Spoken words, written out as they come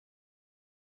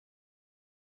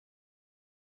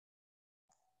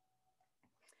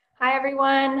Hi,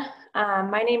 everyone.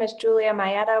 My name is Julia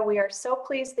Maeta. We are so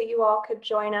pleased that you all could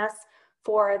join us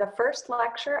for the first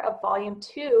lecture of Volume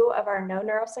 2 of our No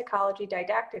Neuropsychology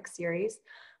Didactic Series.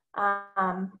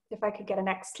 If I could get a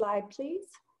next slide, please.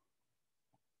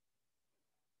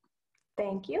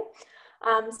 Thank you.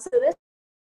 So this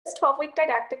 12-week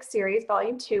didactic series,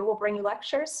 Volume 2, will bring you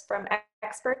lectures from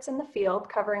experts in the field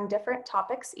covering different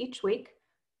topics each week.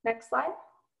 Next slide.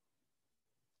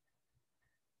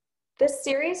 This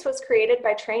series was created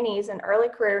by trainees and early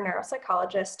career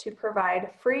neuropsychologists to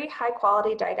provide free,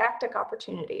 high-quality didactic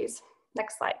opportunities.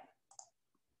 Next slide.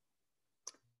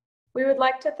 We would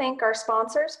like to thank our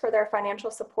sponsors for their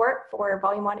financial support for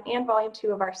Volume 1 and Volume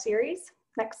 2 of our series.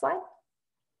 Next slide.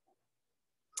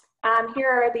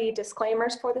 Here are the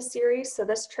disclaimers for the series. So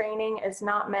this training is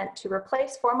not meant to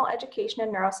replace formal education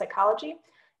in neuropsychology,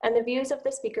 and the views of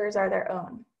the speakers are their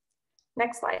own.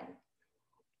 Next slide.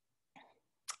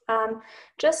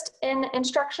 Just in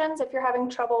instructions, if you're having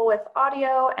trouble with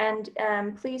audio, and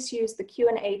please use the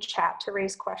Q&A chat to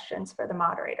raise questions for the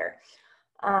moderator.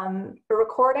 A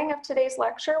recording of today's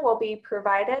lecture will be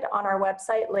provided on our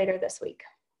website later this week.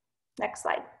 Next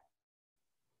slide.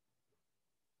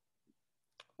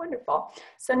 Wonderful.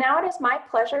 So now it is my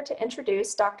pleasure to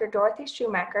introduce Dr. Dorothy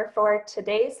Schumacher for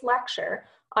today's lecture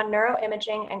on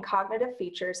neuroimaging and cognitive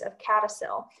features of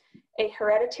CADASIL, a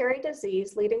hereditary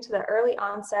disease leading to the early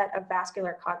onset of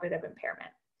vascular cognitive impairment.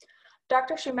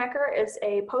 Dr. Schumacher is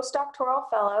a postdoctoral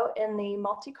fellow in the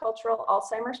Multicultural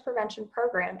Alzheimer's Prevention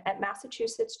Program at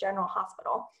Massachusetts General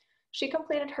Hospital. She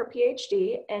completed her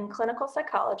PhD in clinical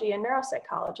psychology and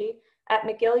neuropsychology at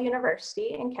McGill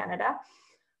University in Canada.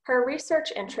 Her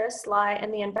research interests lie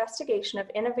in the investigation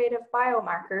of innovative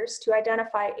biomarkers to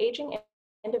identify aging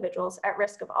individuals at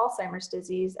risk of Alzheimer's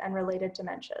disease and related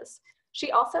dementias.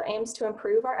 She also aims to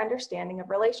improve our understanding of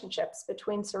relationships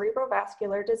between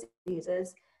cerebrovascular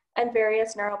diseases and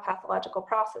various neuropathological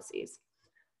processes.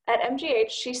 At MGH,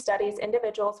 she studies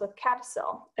individuals with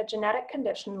CADASIL, a genetic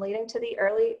condition leading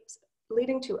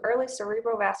to early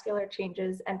cerebrovascular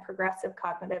changes and progressive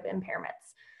cognitive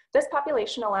impairments. This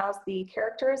population allows the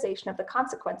characterization of the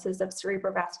consequences of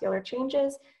cerebrovascular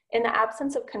changes in the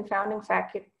absence of confounding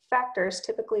factors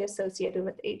typically associated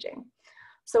with aging.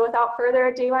 So without further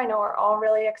ado, I know we're all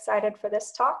really excited for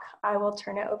this talk. I will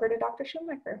turn it over to Dr.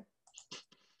 Schumacher.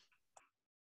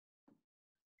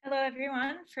 Hello,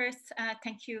 everyone. First,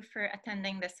 thank you for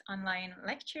attending this online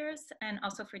lectures and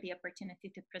also for the opportunity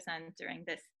to present during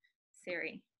this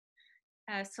series.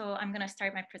 So I'm going to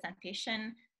start my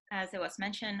presentation, as it was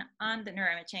mentioned, on the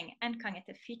neuroimaging and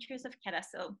cognitive features of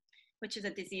CADASIL, which is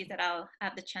a disease that I'll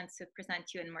have the chance to present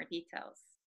to you in more details.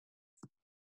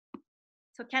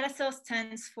 So CADASIL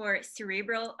stands for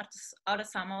cerebral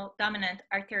autosomal dominant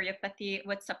arteriopathy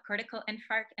with subcortical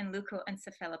infarct and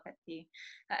leukoencephalopathy.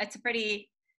 It's a pretty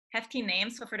hefty name,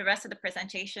 so for the rest of the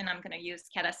presentation, I'm going to use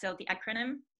CADASIL, the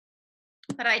acronym,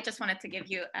 but I just wanted to give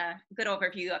you a good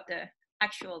overview of the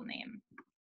actual name.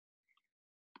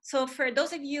 So for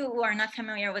those of you who are not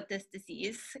familiar with this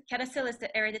disease, CADASIL is the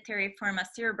hereditary form of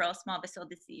cerebral small vessel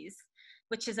disease,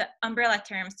 which is an umbrella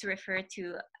term to refer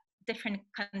to different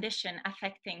condition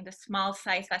affecting the small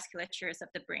size vasculatures of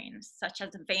the brain, such as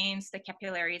the veins, the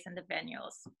capillaries, and the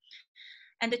venules.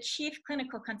 And the chief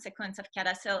clinical consequence of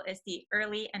CADASIL is the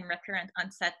early and recurrent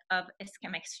onset of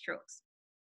ischemic strokes.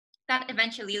 That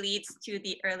eventually leads to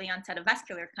the early onset of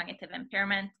vascular cognitive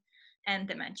impairment and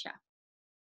dementia.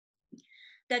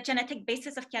 The genetic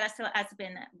basis of CADASIL has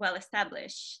been well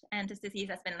established, and this disease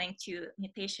has been linked to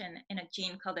mutation in a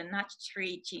gene called the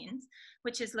Notch3 gene,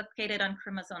 which is located on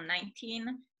chromosome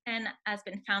 19 and has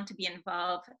been found to be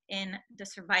involved in the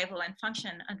survival and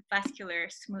function of vascular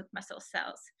smooth muscle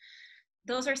cells.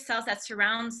 Those are cells that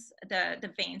surround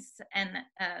the veins and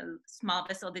small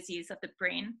vessel disease of the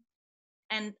brain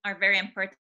and are very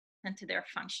important to their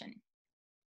function.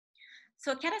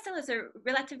 So CADASIL is a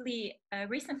relatively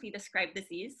recently described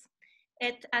disease.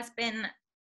 It has been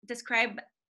described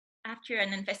after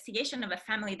an investigation of a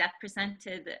family that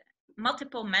presented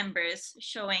multiple members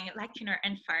showing lacunar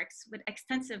infarcts with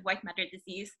extensive white matter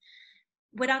disease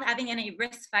without having any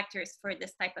risk factors for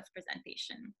this type of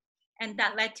presentation. And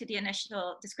that led to the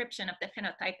initial description of the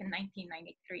phenotype in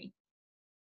 1993.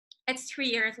 It's 3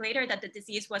 years later that the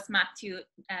disease was mapped to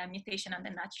mutation on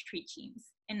the Notch3 genes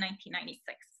in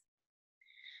 1996.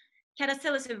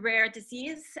 CADASIL is a rare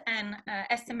disease, and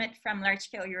estimate from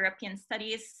large-scale European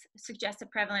studies suggest a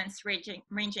prevalence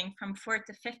ranging from 4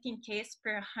 to 15 cases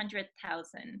per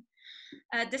 100,000.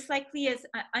 This likely is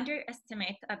an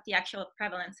underestimate of the actual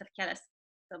prevalence of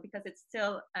CADASIL because it's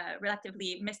still a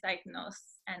relatively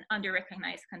misdiagnosed and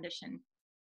under-recognized condition.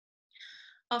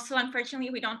 Also,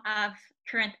 unfortunately, we don't have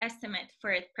current estimate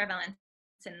for its prevalence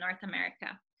in North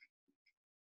America.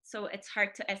 So it's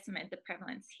hard to estimate the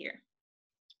prevalence here.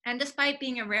 And despite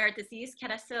being a rare disease,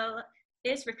 CADASIL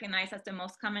is recognized as the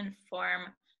most common form,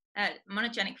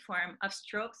 monogenic form of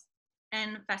strokes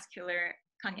and vascular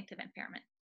cognitive impairment.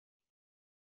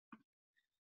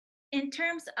 In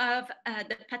terms of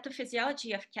the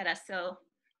pathophysiology of CADASIL,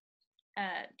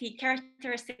 the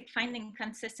characteristic finding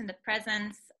consists in the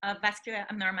presence of vascular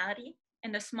abnormality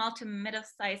in the small to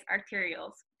middle-sized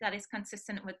arterioles that is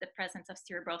consistent with the presence of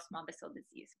cerebral small vessel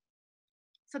disease.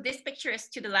 So this picture is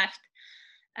to the left,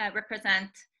 represent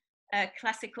a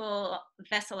classical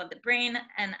vessel of the brain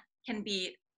and can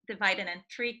be divided in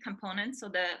three components. So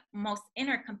the most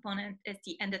inner component is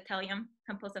the endothelium,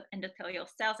 composed of endothelial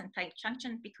cells and tight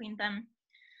junction between them.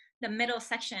 The middle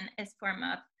section is formed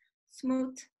of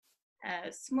smooth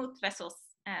vessels,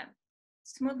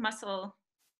 smooth muscle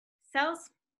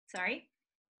cells,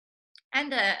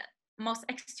 and the most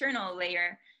external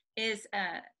layer is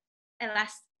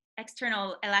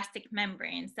external elastic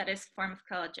membranes that is formed of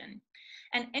collagen.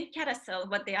 And in CADASIL,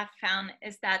 what they have found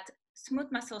is that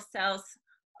smooth muscle cells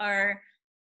are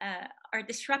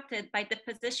disrupted by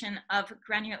deposition of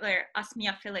granular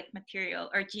osmiophilic material,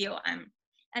 or GOM.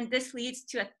 And this leads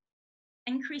to an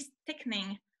increased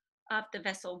thickening of the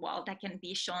vessel wall that can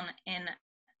be shown in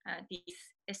these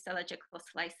histological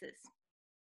slices.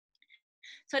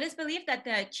 So it is believed that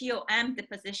the GOM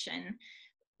deposition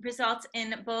results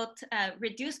in both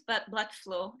reduced blood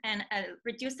flow and a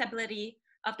reduced ability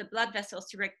of the blood vessels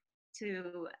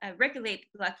to regulate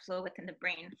blood flow within the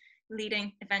brain,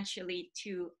 leading eventually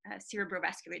to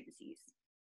cerebrovascular disease.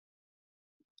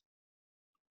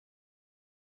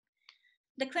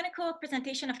 The clinical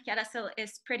presentation of CADASIL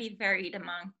is pretty varied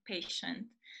among patients,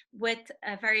 with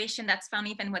a variation that's found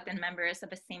even within members of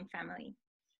the same family.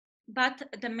 But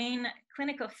the main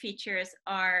clinical features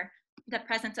are the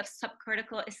presence of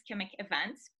subcortical ischemic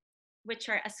events, which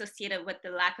are associated with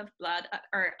the lack of blood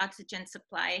or oxygen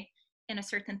supply in a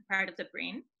certain part of the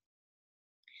brain.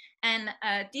 And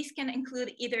these can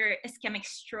include either ischemic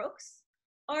strokes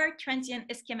or transient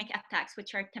ischemic attacks,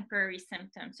 which are temporary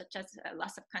symptoms such as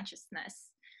loss of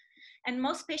consciousness. And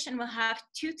most patients will have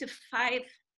 2 to 5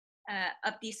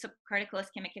 of these subcortical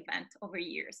ischemic events over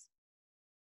years.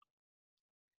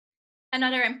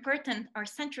 Another important or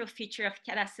central feature of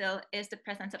CADASIL is the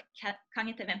presence of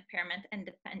cognitive impairment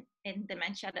in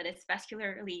dementia that is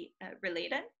vascularly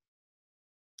related.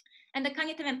 And the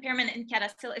cognitive impairment in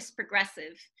CADASIL is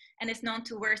progressive and is known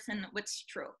to worsen with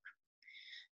stroke.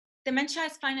 Dementia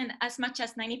is found in as much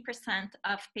as 90%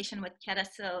 of patients with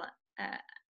CADASIL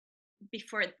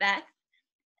before death.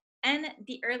 And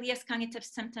the earliest cognitive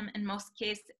symptom in most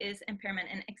cases is impairment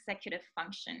in executive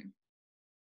function.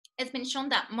 It's been shown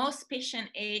that most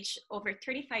patients aged over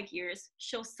 35 years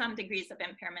show some degrees of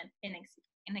impairment in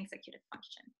executive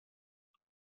function.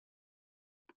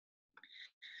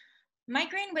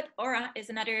 Migraine with aura is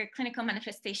another clinical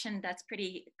manifestation that's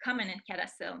pretty common in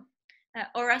CADASIL.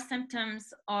 Aura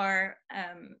symptoms are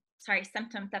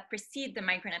symptoms that precede the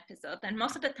migraine episode, and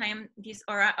most of the time these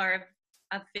aura are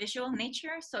of visual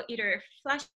nature, so either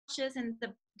flashes in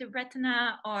the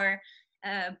retina or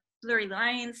blurry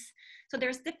lines. So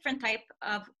there's different type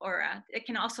of aura. It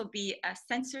can also be a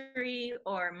sensory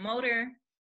or motor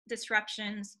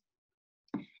disruptions.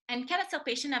 And CADASIL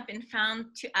patients have been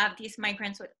found to have these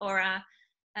migraines with aura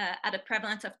at a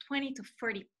prevalence of 20 to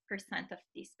 40% of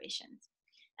these patients.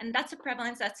 And that's a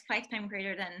prevalence that's 5 times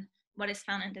greater than what is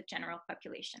found in the general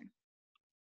population.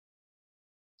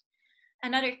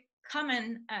 Another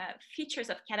common features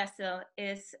of CADASIL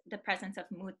is the presence of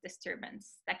mood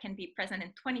disturbance that can be present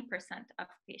in 20% of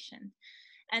patients.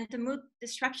 And the mood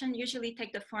disruption usually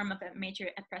take the form of a major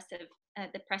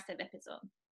depressive episode.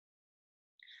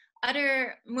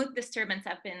 Other mood disturbances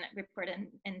have been reported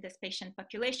in this patient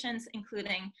populations,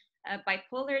 including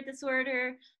bipolar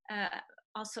disorder,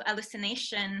 also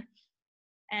hallucination,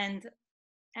 and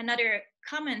another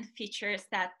common features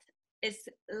that is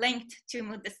linked to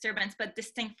mood disturbance but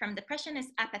distinct from depression is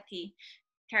apathy,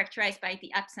 characterized by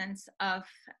the absence of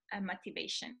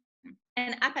motivation.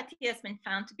 And apathy has been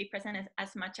found to be present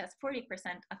as much as 40%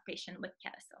 of patients with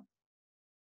CADASIL.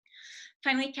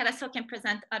 Finally, CADASIL can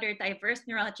present other diverse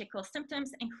neurological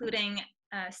symptoms, including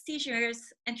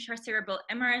seizures, intracerebral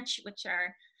hemorrhage, which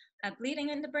are bleeding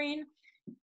in the brain.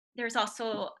 There's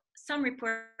also some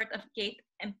report of gait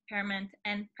impairment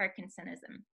and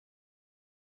Parkinsonism.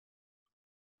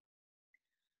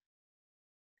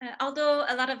 Although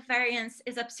a lot of variance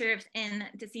is observed in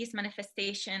disease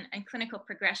manifestation and clinical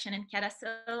progression in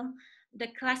CADASIL, the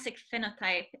classic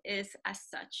phenotype is as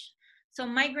such. So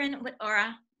migraine with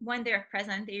aura, when they're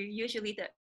present, they're usually the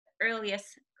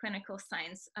earliest clinical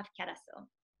signs of CADASIL.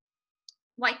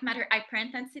 White matter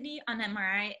hyperintensity on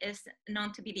MRI is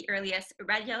known to be the earliest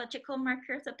radiological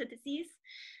markers of the disease,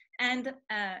 and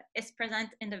is present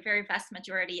in the very vast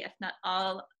majority, if not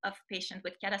all, of patients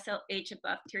with CADASIL age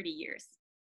above 30 years.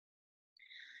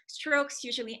 Strokes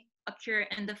usually occur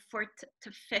in the fourth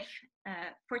to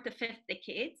fifth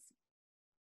decades.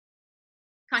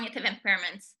 Cognitive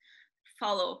impairments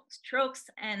follow strokes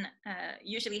and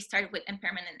usually start with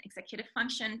impairment in executive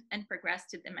function and progress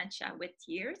to dementia with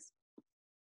years.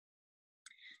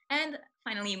 And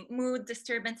finally, mood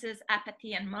disturbances,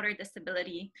 apathy, and motor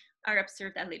disability are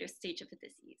observed at later stage of the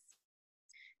disease.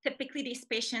 Typically, these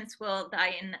patients will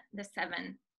die in the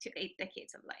 7 to 8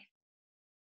 decades of life.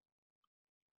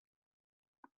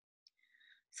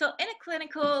 So in a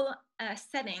clinical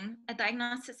setting, a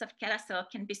diagnosis of CADASIL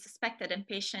can be suspected in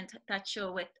patients that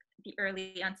show with the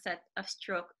early onset of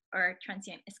stroke or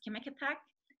transient ischemic attack,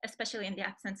 especially in the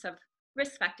absence of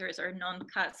risk factors or known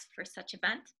cause for such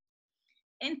event.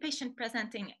 In patient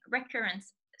presenting recurrent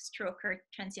stroke or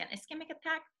transient ischemic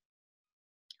attack,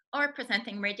 or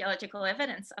presenting radiological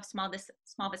evidence of small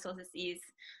vessel disease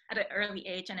at an early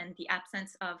age and in the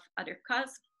absence of other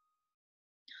cause.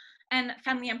 And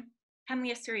family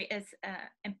history is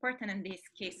important in these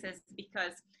cases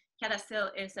because CADASIL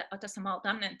is an autosomal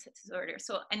dominant disorder.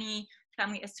 So any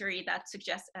family history that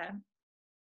suggests an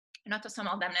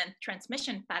autosomal dominant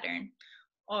transmission pattern,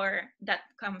 or that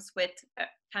comes with a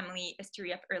family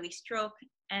history of early stroke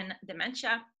and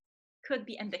dementia, could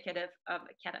be indicative of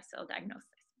a CADASIL diagnosis.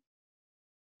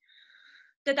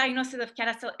 The diagnosis of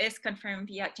CADASIL is confirmed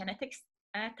via genetics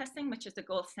testing, which is the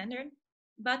gold standard,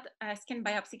 but skin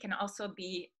biopsy can also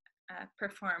be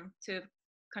performed to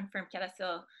confirm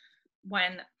CADASIL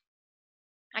when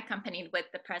accompanied with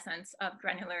the presence of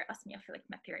granular osmophilic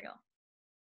material.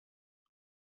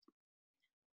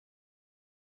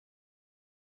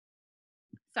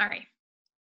 Sorry.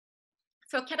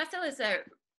 So CADASIL is a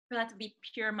relatively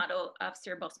pure model of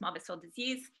cerebral small vessel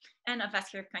disease and of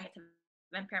vascular cognitive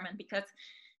impairment because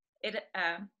it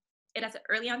has an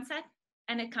early onset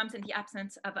and it comes in the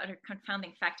absence of other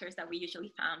confounding factors that we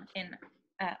usually found in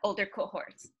older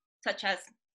cohorts, such as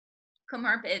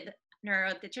comorbid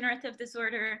neurodegenerative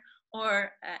disorder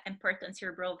or important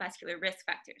cerebral vascular risk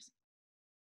factors.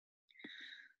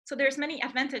 So there's many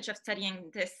advantages of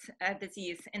studying this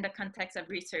disease in the context of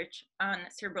research on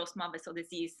cerebral small vessel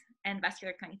disease and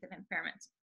vascular cognitive impairment.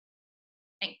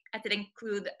 As it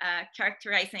include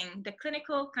characterizing the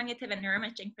clinical, cognitive, and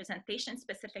neuroimaging presentation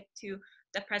specific to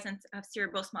the presence of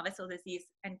cerebral small vessel disease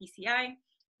and VCI,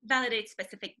 validate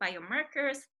specific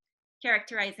biomarkers,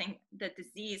 characterizing the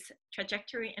disease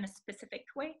trajectory in a specific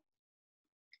way,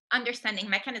 understanding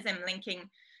mechanism linking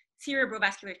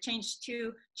cerebrovascular change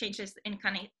to changes in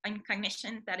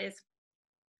cognition that is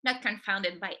not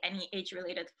confounded by any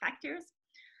age-related factors.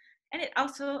 And it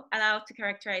also allows to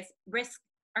characterize risk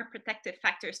or protective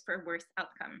factors for worse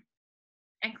outcome,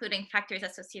 including factors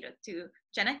associated to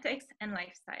genetics and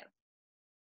lifestyle.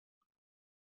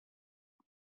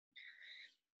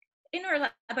 In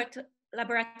our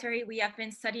laboratory, we have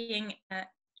been studying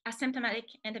asymptomatic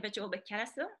individual with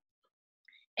CADASIL.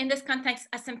 In this context,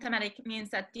 asymptomatic means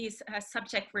that these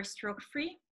subjects were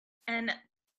stroke-free and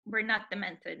were not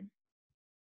demented.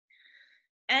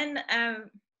 And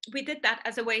we did that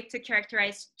as a way to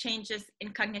characterize changes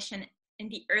in cognition in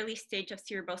the early stage of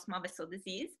cerebral small vessel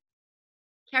disease,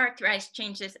 characterize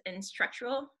changes in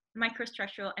structural,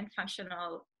 microstructural, and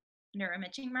functional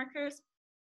neuroimaging markers,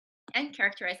 and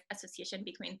characterize association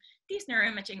between these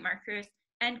neuroimaging markers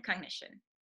and cognition.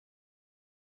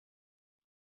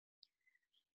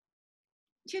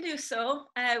 To do so,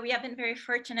 we have been very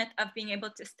fortunate of being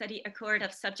able to study a cohort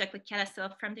of subjects with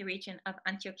CADASIL from the region of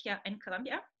Antioquia in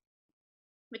Colombia,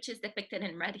 which is depicted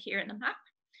in red here in the map.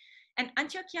 And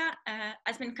Antioquia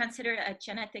has been considered a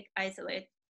genetic isolate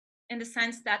in the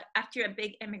sense that after a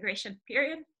big immigration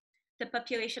period, the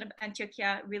population of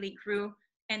Antioquia really grew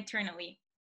internally.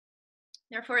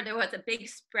 Therefore, there was a big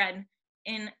spread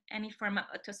in any form of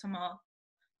autosomal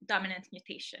dominant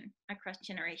mutation across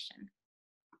generation.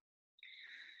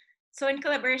 So in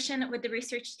collaboration with the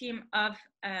research team of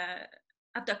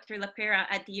Dr. Lapera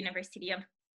at the University of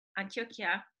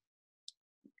Antioquia,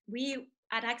 we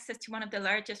had access to one of the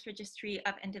largest registry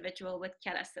of individuals with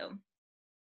CADASIL.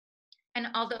 And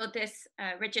although this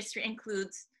registry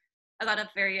includes a lot of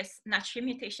various natural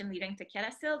mutations leading to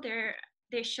CADASIL,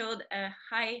 they showed a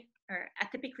high or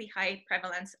atypically high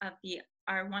prevalence of the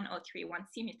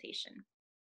R1031C mutation.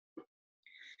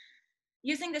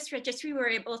 Using this registry, we were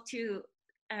able to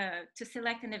to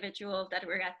select individuals that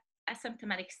were at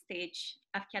asymptomatic stage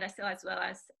of CADASIL, as well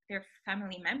as their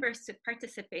family members, to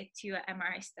participate to an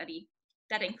MRI study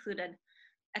that included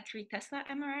a 3 Tesla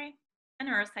MRI, a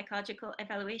neuropsychological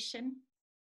evaluation.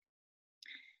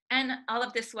 And all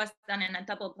of this was done in a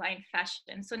double-blind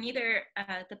fashion. So neither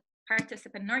the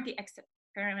participant nor the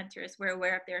experimenters were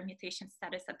aware of their mutation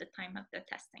status at the time of the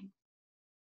testing.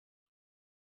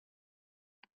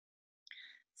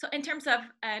 So in terms of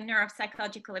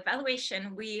neuropsychological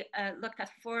evaluation, we looked at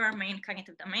 4 main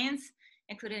cognitive domains,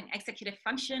 including executive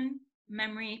function,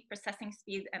 memory, processing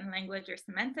speed, and language or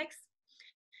semantics.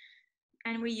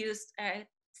 And we used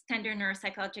standard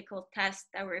neuropsychological tests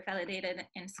that were validated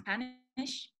in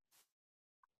Spanish.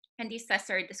 And these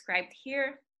tests are described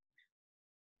here.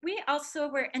 We also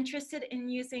were interested in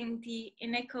using the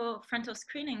INECO frontal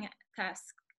screening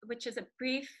test, which is a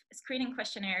brief screening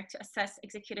questionnaire to assess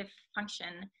executive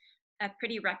function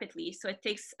pretty rapidly. So it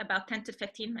takes about 10 to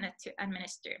 15 minutes to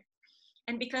administer.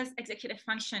 And because executive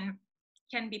function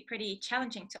can be pretty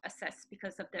challenging to assess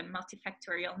because of the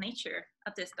multifactorial nature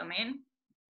of this domain,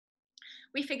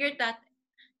 we figured that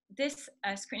this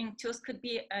screening tools could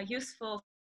be a useful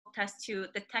test to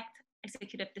detect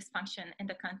executive dysfunction in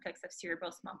the context of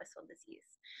cerebral small vessel disease.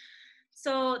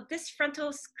 So this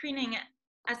frontal screening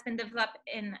has been developed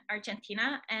in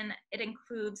Argentina, and it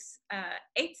includes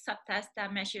 8 subtests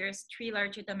that measures 3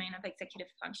 larger domains of executive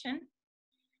function,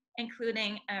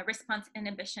 including response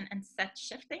inhibition and set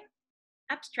shifting,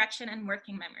 abstraction, and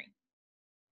working memory.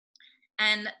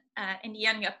 And in the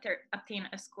end, we obtain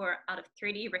a score out of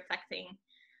 30, reflecting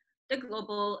the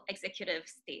global executive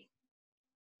state.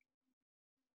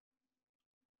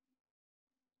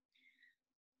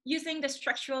 Using the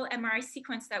structural MRI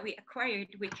sequence that we acquired,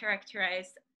 we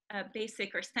characterized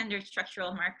basic or standard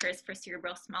structural markers for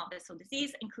cerebral small vessel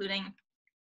disease, including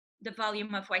the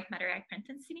volume of white matter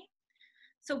hyperintensity.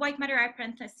 So white matter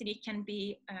hyperintensity can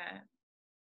be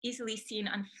easily seen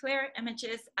on FLAIR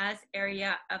images as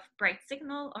area of bright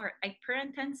signal or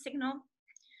hyperintense signal.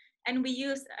 And we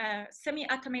use a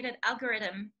semi-automated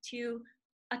algorithm to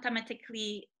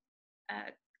automatically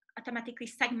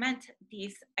segment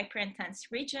these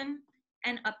hyperintense region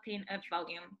and obtain a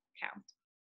volume count.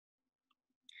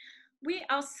 We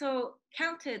also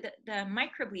counted the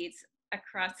microbleeds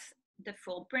across the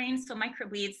full brain. So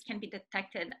microbleeds can be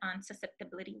detected on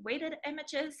susceptibility weighted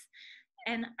images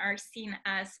and are seen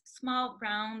as small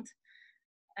round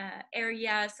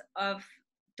areas of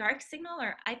dark signal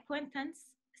or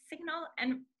hypointense signal,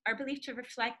 and are believed to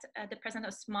reflect the presence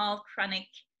of small chronic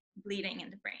bleeding in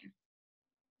the brain.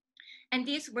 And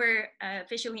these were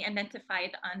visually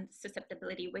identified on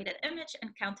susceptibility weighted image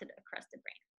and counted across the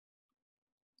brain.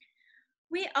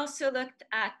 We also looked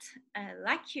at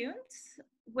lacunes,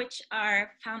 which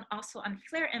are found also on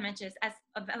FLAIR images as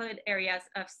evaluated areas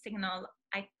of signal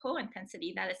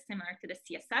hypointensity that is similar to the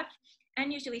CSF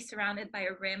and usually surrounded by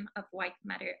a rim of white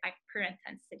matter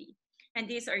hyperintensity. And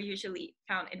these are usually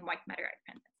found in white matter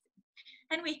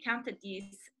hyperintensity. And we counted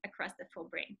these across the full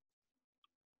brain.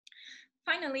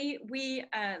 Finally, we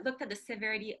looked at the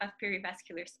severity of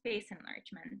perivascular space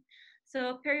enlargement.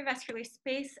 So perivascular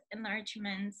space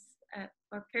enlargements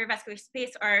or perivascular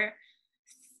space are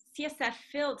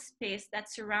CSF-filled space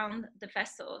that surround the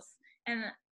vessels and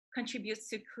contributes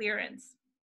to clearance.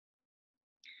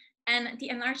 And the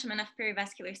enlargement of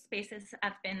perivascular spaces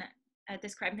have been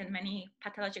described in many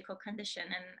pathological conditions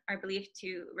and are believed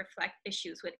to reflect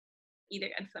issues with either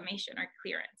inflammation or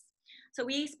clearance. So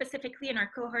we specifically in our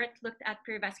cohort looked at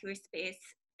perivascular space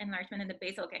enlargement in the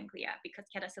basal ganglia because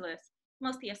CADASIL is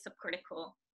mostly a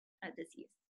subcortical disease.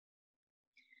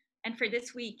 And for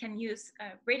this, we can use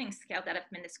a rating scale that have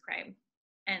been described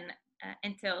and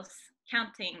entails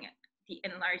counting the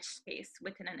enlarged space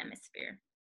within an hemisphere.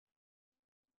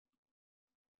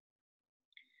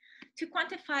 To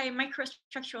quantify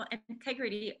microstructural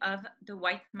integrity of the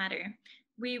white matter,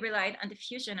 we relied on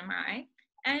diffusion MRI,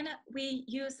 and we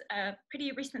use a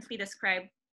pretty recently described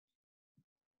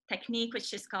technique,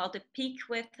 which is called the peak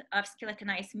width of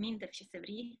skeletonized mean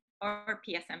diffusivity, or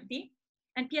PSMD.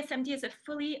 And PSMD is a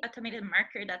fully automated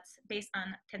marker that's based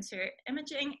on tensor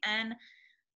imaging and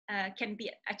can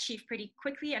be achieved pretty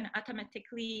quickly and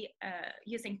automatically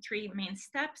using 3 main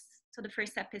steps. So the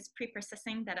first step is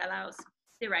pre-processing that allows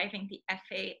deriving the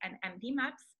FA and MD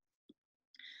maps,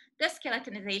 the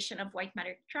skeletonization of white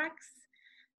matter tracks,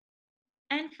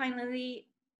 and finally,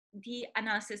 the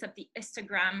analysis of the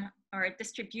histogram or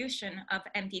distribution of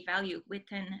MD value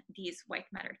within these white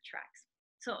matter tracks.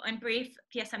 So in brief,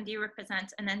 PSMD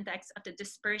represents an index of the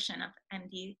dispersion of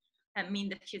MD mean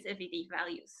diffusivity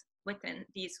values within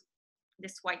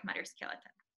this white matter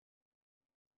skeleton.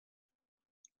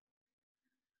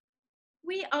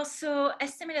 We also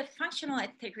estimated functional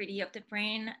integrity of the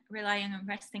brain relying on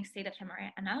resting state fMRI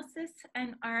analysis,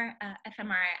 and our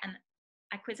fMRI and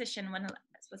acquisition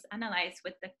was analyzed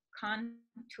with the CON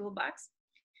toolbox,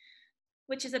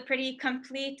 which is a pretty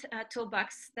complete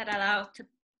toolbox that allows to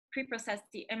pre-process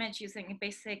the image using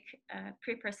basic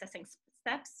pre-processing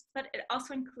steps, but it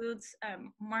also includes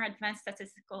more advanced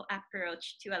statistical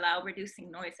approach to allow reducing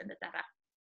noise in the data.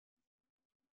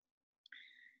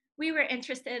 We were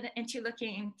interested into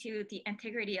looking into the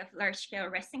integrity of large-scale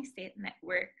resting state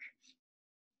network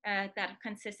that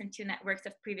consists into networks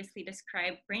of previously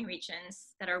described brain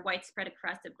regions that are widespread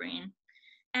across the brain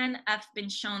and have been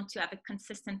shown to have a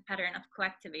consistent pattern of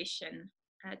coactivation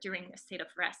during a state of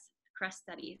rest across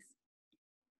studies.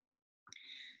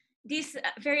 These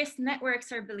various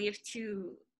networks are believed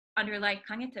to underlie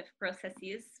cognitive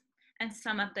processes, and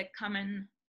some of the common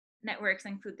networks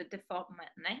include the default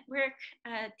network,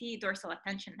 the dorsal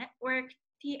attention network,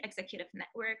 the executive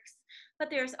networks, but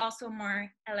there's also more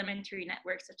elementary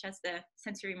networks such as the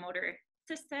sensory motor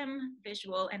system,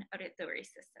 visual, and auditory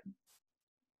system.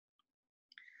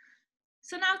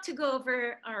 So now to go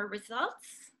over our results.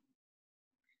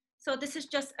 So this is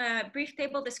just a brief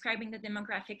table describing the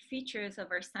demographic features of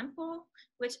our sample,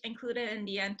 which included in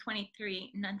the end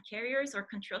 23 non-carriers or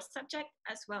control subjects,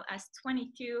 as well as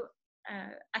 22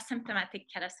 asymptomatic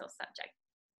CADASIL subjects.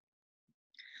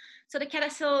 So the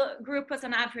CADASIL group was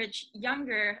on average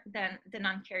younger than the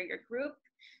non-carrier group,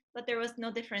 but there was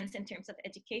no difference in terms of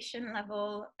education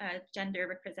level, gender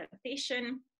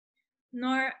representation,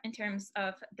 nor in terms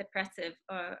of depressive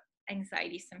or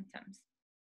anxiety symptoms.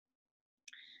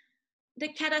 The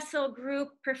CADASIL group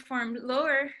performed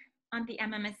lower on the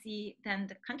MMSE than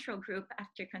the control group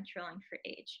after controlling for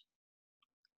age.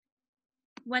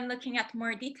 When looking at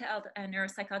more detailed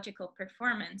neuropsychological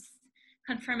performance,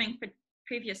 confirming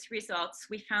previous results,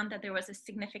 we found that there was a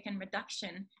significant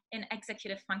reduction in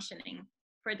executive functioning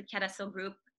for the CADASIL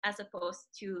group as opposed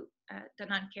to the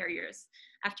non-carriers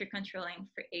after controlling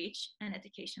for age and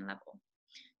education level.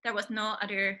 There was no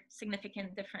other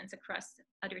significant difference across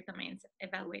other domains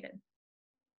evaluated.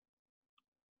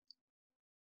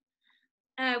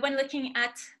 When looking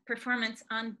at performance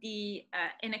on the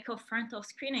frontal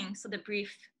screening, so the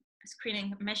brief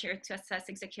screening measure to assess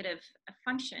executive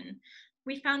function,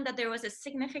 we found that there was a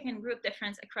significant group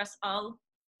difference across all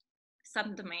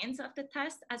subdomains of the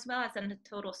test, as well as in the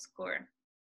total score.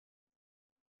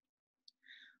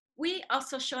 We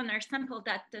also show in our sample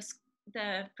that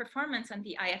the performance on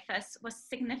the IFS was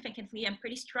significantly and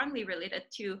pretty strongly related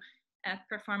to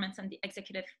performance on the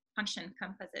executive function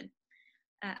composite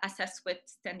assessed with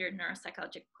standard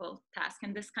neuropsychological task.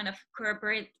 And this kind of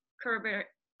corroborated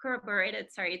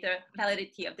the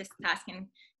validity of this task in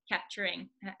capturing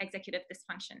executive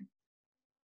dysfunction.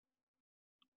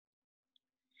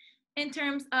 In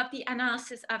terms of the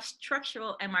analysis of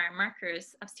structural MR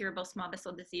markers of cerebral small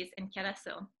vessel disease in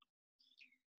CADASIL,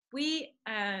 we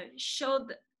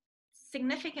showed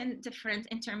significant difference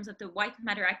in terms of the white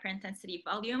matter hyperintensity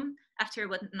volume after it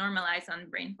would normalize on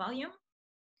brain volume.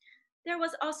 There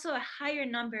was also a higher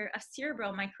number of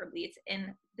cerebral microbleeds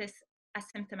in this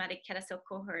asymptomatic CADASIL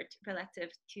cohort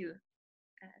relative to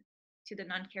the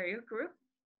non-carrier group.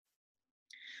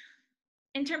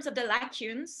 In terms of the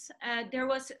lacunes, there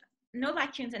was no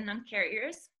lacunes in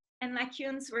non-carriers, and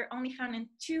lacunes were only found in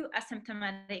 2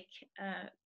 asymptomatic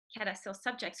CADASIL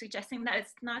subjects, suggesting that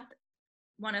it's not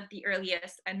one of the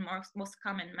earliest and most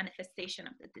common manifestation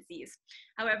of the disease.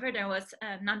 However, there was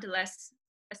nonetheless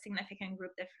a significant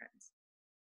group difference.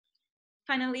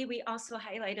 Finally, we also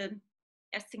highlighted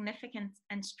a significant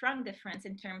and strong difference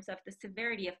in terms of the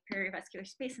severity of perivascular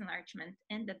space enlargement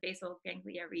in the basal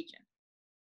ganglia region.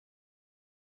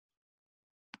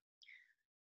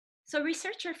 So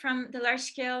researchers from the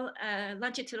large-scale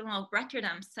longitudinal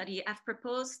Rotterdam study have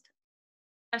proposed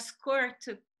a score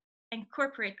to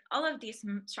incorporate all of these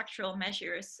structural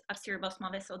measures of cerebral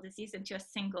small vessel disease into a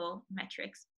single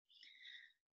metric.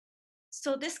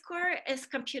 So this score is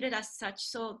computed as such.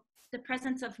 So the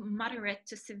presence of moderate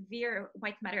to severe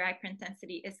white matter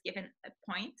hyperintensity is given a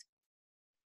point.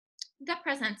 The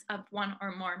presence of 1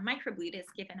 or more microbleed is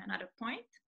given another point.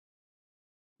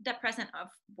 The presence of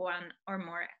 1 or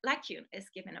more lacune is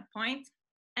given a point.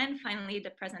 And finally,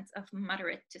 the presence of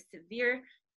moderate to severe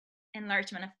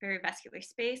enlargement of perivascular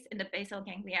space in the basal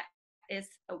ganglia is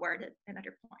awarded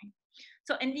another point.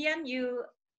 So in the end,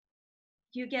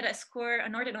 you get a score,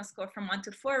 an ordinal score from 1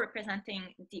 to 4,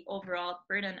 representing the overall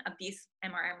burden of these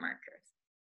MRI markers.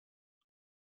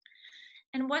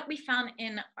 And what we found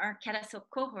in our CADASIL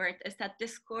cohort is that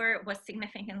this score was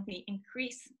significantly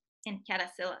increased in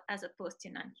CADASIL as opposed to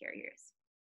non-carriers.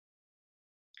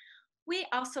 We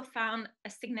also found a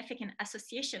significant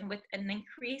association with an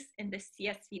increase in the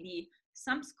CSVD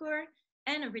sum score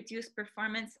and a reduced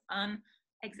performance on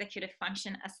executive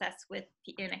function assessed with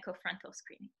the frontal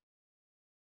screening.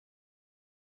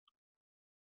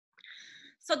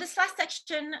 So this last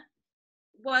section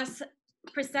was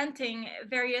presenting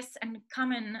various and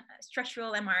common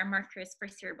structural MR markers for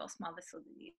cerebral small vessel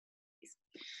disease.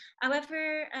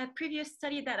 However, a previous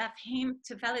study that have aimed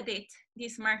to validate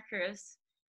these markers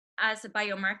as a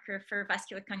biomarker for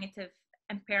vascular cognitive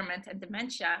impairment and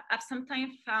dementia have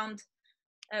sometimes found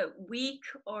a weak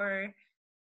or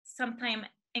sometimes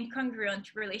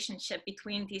incongruent relationship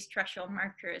between these structural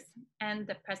markers and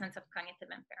the presence of cognitive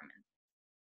impairment.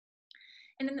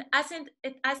 And as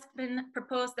it has been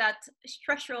proposed that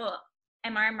structural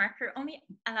MR marker only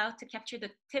allowed to capture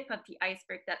the tip of the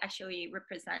iceberg that actually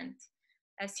represent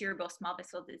a cerebral small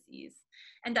vessel disease,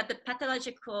 and that the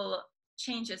pathological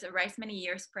changes arise many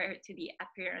years prior to the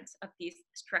appearance of these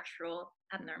structural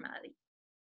abnormalities.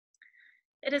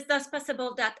 It is thus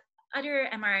possible that other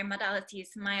MRI modalities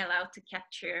might allow to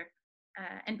capture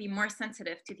and be more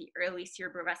sensitive to the early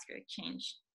cerebrovascular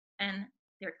change and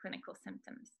their clinical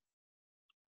symptoms.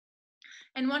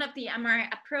 And one of the MRI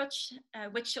approach,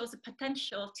 which shows the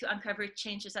potential to uncover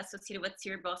changes associated with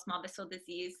cerebral small vessel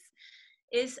disease,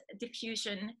 is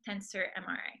diffusion tensor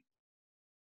MRI.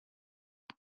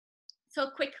 So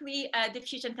quickly,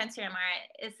 diffusion tensor MRI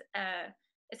is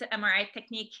an MRI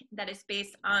technique that is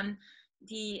based on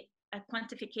the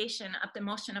quantification of the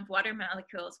motion of water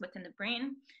molecules within the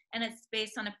brain, and it's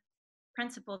based on a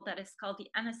principle that is called the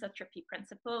anisotropy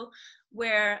principle,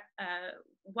 where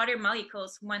water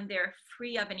molecules, when they're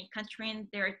free of any constraint,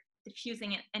 they're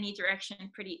diffusing in any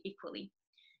direction pretty equally.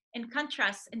 In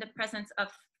contrast, in the presence of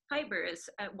fibers,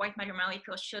 white matter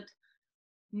molecules should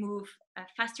move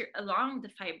faster along the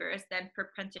fibers than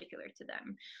perpendicular to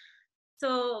them.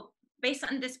 So based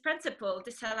on this principle,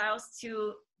 this allows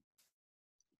to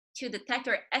detect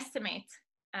or estimate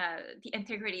the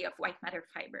integrity of white matter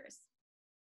fibers.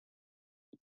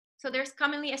 So there's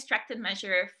commonly extracted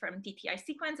measure from DTI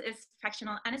sequence is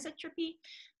fractional anisotropy,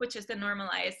 which is the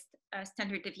normalized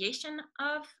standard deviation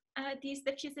of these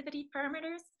diffusivity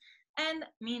parameters, and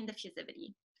mean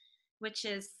diffusivity, which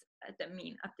is the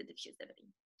mean of the diffusivity.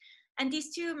 And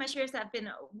these two measures have been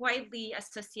widely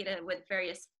associated with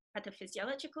various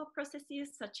pathophysiological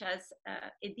processes such as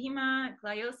edema,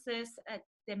 gliosis,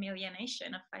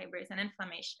 demyelination of fibers, and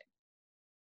inflammation.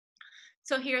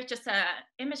 So here just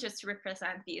images to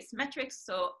represent these metrics.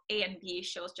 So A and B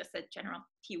shows just a general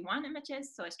T1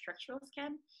 images, so a structural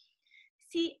scan.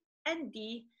 C and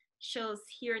D shows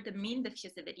here the mean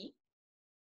diffusivity.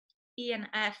 E and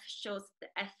F shows the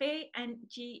FA, and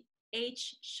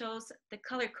GH shows the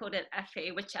color-coded FA,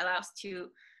 which allows to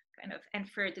kind of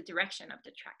infer the direction of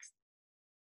the tracks.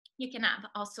 You can have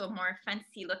also more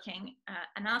fancy-looking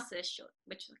analysis,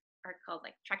 which are called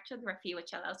like tractography,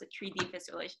 which allows a 3D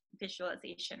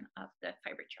visualization of the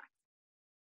fiber track.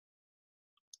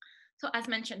 So as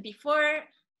mentioned before,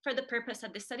 for the purpose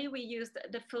of the study, we used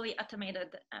the fully automated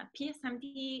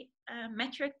PSMD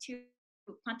metric to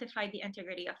quantify the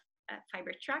integrity of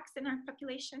fiber tracks in our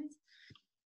populations.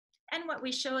 And what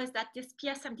we show is that this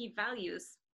PSMD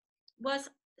values was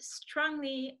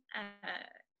strongly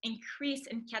increased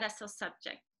in CADASIL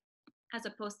subject as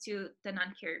opposed to the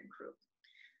non-carrier group.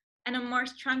 And a more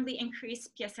strongly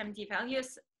increased PSMD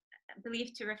values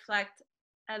believed to reflect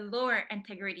a lower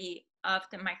integrity of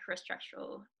the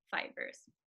microstructural fibers.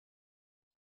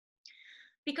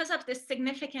 Because of this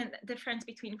significant difference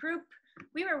between group,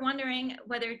 we were wondering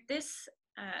whether this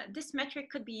metric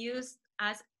could be used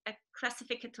as a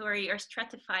classificatory or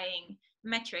stratifying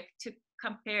metric to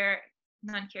compare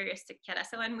non-carriers to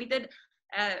CADASIL. And we did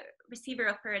a receiver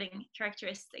operating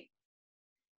characteristic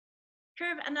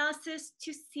curve analysis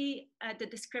to see the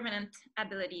discriminant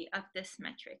ability of this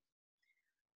metric.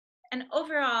 And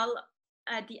overall,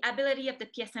 the ability of the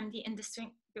PSMD in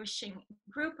distinguishing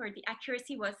group, or the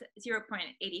accuracy, was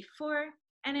 0.84,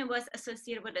 and it was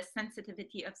associated with a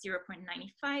sensitivity of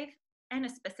 0.95 and a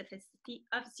specificity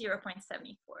of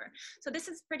 0.74. So this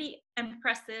is pretty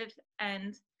impressive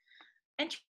and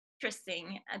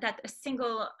interesting that a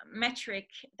single metric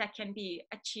that can be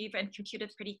achieved and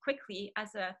computed pretty quickly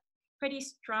as a pretty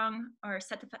strong or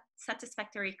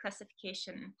satisfactory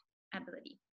classification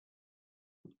ability.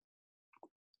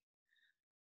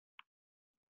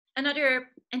 Another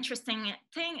interesting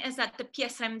thing is that the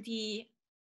PSMD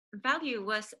value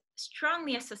was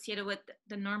strongly associated with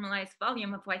the normalized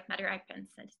volume of white matter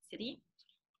hyperintensity,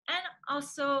 and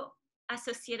also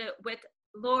associated with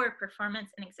lower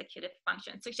performance in executive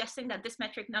function, suggesting that this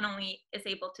metric not only is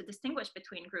able to distinguish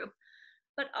between groups,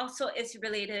 but also is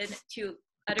related to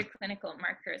other clinical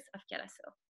markers of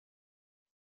CADASIL.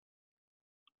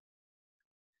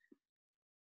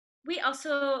 We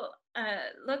also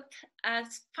looked at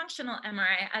functional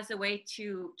MRI as a way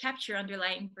to capture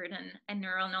underlying burden and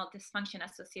neuronal dysfunction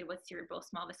associated with cerebral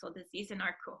small vessel disease in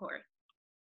our cohort.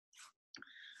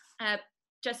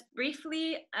 Just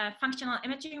briefly, functional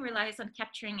imaging relies on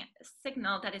capturing a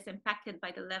signal that is impacted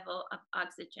by the level of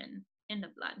oxygen in the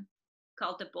blood,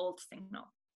 called the BOLD signal.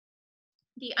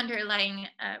 The underlying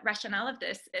rationale of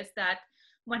this is that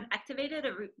when activated,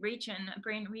 a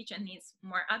brain region needs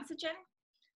more oxygen,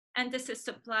 and this is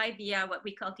supplied via what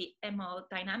we call the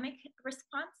hemodynamic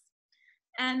response.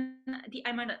 And the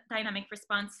hemodynamic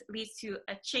response leads to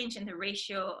a change in the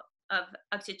ratio of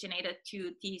oxygenated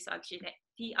to deoxygenated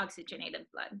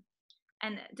blood.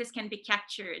 And this can be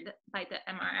captured by the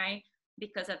MRI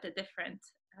because of the different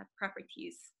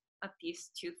properties of these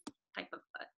two types of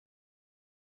blood.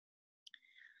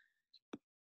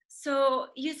 So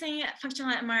using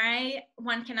functional MRI,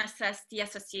 one can assess the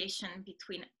association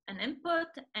between an input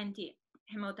and the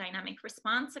hemodynamic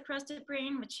response across the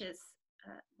brain, which is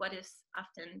what is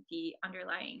often the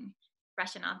underlying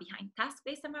rationale behind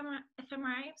task-based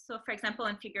fMRI. So for example,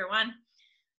 in figure 1,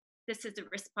 this is the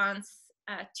response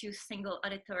to single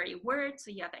auditory words.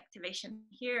 So you have activation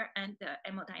here and the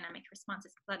hemodynamic response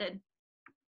is plotted.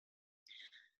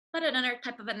 But another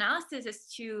type of analysis is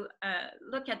to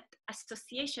look at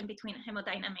association between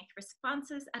hemodynamic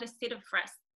responses at a state of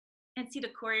rest and see the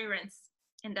coherence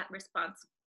in that response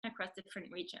across different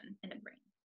regions in the brain.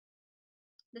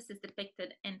 This is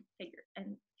depicted in figure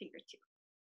 2.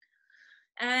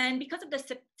 And because of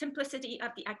the simplicity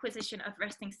of the acquisition of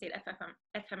resting state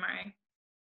fMRI,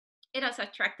 it has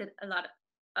attracted a lot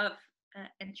of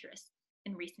interest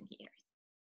in recent years.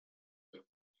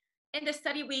 In the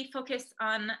study, we focus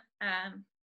on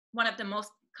one of the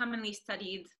most commonly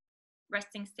studied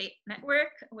resting state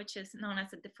network, which is known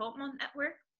as the default mode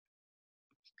network.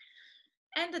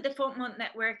 And the default mode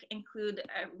network include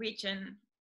a region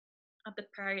of the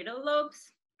parietal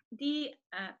lobes, the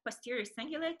posterior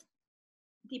cingulate,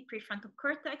 the prefrontal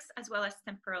cortex, as well as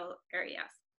temporal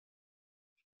areas.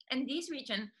 And these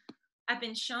regions have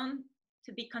been shown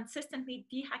to be consistently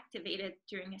deactivated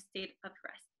during a state of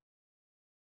rest.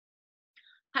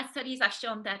 Past studies have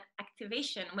shown that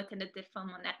activation within the default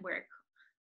mode network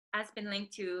has been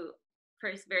linked to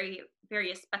first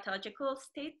various pathological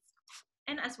states,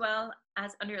 and as well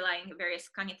as underlying various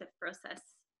cognitive processes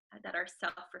that are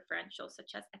self-referential,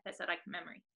 such as episodic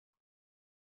memory.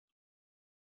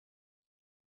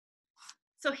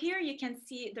 So here you can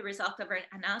see the result of our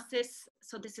analysis.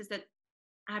 So this is the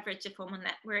average default mode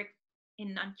network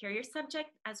in non-carrier subject,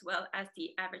 as well as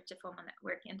the average default mode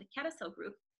network in the CADASIL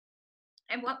group.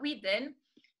 And what we did,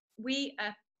 we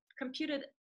computed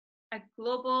a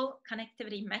global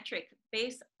connectivity metric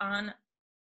based on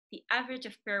the average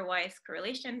of pairwise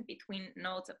correlation between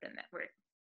nodes of the network.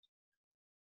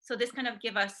 So this kind of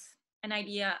gives us an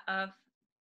idea of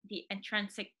the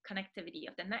intrinsic connectivity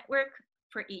of the network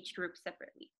for each group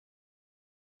separately.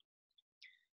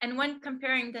 And when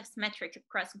comparing this metric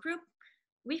across group,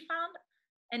 we found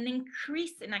an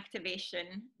increase in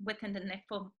activation within the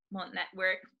default mode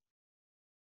network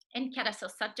in CADASIL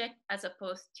subject as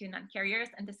opposed to non-carriers,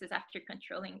 and this is after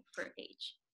controlling for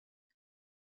age.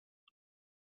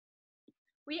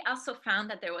 We also found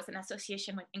that there was an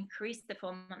association with increased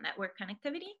default mode network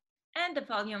connectivity and the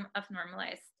volume of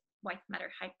normalized white matter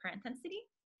hyperintensity,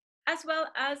 as well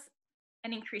as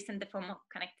an increase in default mode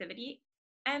connectivity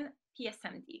and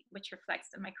PSMD, which reflects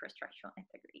the microstructural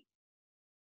integrity.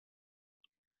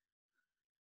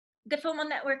 Default mode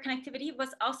network connectivity was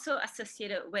also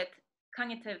associated with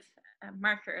cognitive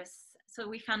markers. So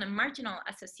we found a marginal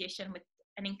association with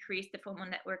an increased default mode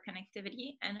network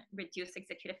connectivity and reduced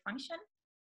executive function.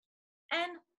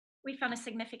 And we found a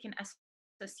significant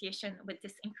association with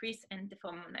this increase in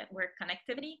default mode network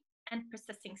connectivity and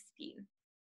processing speed.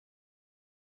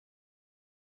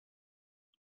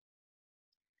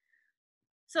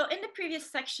 So in the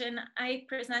previous section, I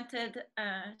presented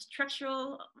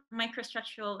structural,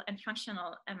 microstructural, and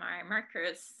functional MRI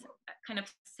markers kind of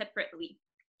separately.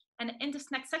 And in this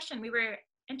next section, we were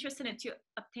interested in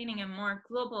obtaining a more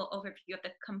global overview of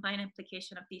the combined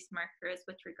implication of these markers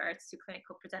with regards to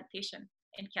clinical presentation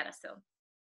in CADASIL.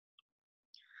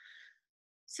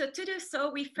 So to do so,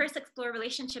 we first explore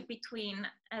relationship between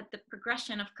the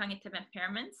progression of cognitive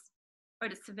impairments, or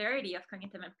the severity of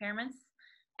cognitive impairments,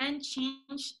 and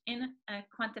change in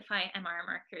quantified MR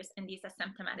markers in these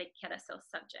asymptomatic CADASIL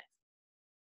subjects.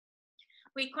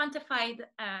 We quantified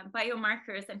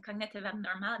biomarkers and cognitive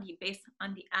abnormality based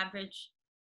on the average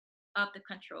of the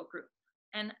control group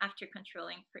and after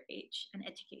controlling for age and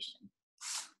education.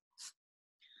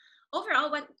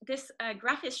 Overall, what this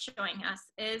graph is showing us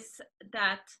is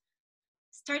that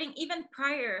starting even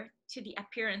prior to the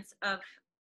appearance of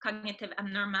cognitive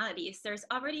abnormalities, there's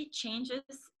already changes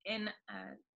in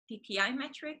DTI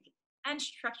metric and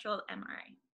structural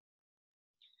MRI.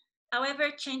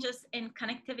 However, changes in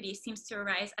connectivity seems to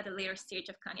arise at a later stage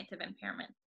of cognitive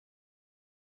impairment.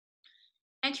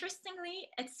 Interestingly,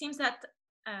 it seems that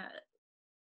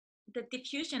the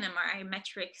diffusion MRI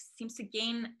metric seems to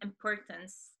gain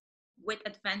importance with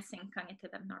advancing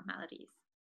cognitive abnormalities.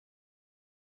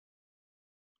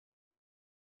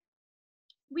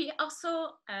 We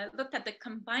also looked at the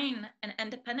combined and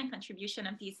independent contribution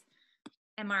of these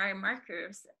MRI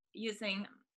markers using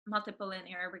multiple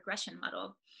linear regression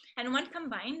model. And when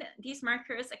combined, these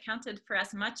markers accounted for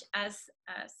as much as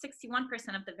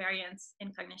 61% of the variance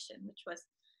in cognition, which was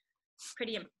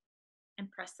pretty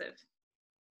impressive.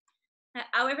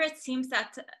 However, it seems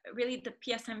that really the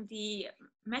PSMD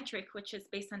metric, which is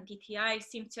based on DTI,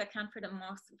 seems to account for the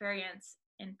most variance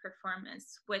in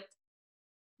performance, with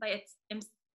by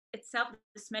itself,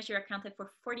 this measure accounted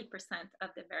for 40% of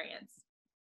the variance.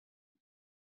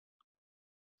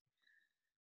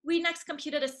 We next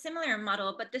computed a similar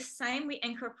model, but this time we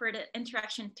incorporated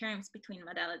interaction terms between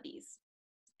modalities.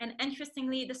 And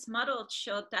interestingly, this model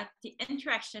showed that the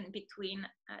interaction between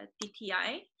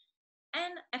DTI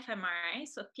and fMRI,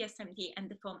 so PSMD and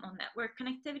the default-mode network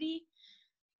connectivity,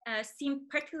 seemed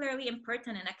particularly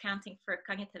important in accounting for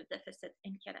cognitive deficit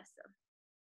in CADASIL.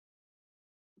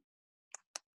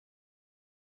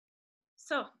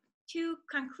 So to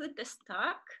conclude this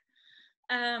talk,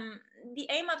 the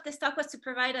aim of this talk was to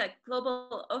provide a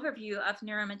global overview of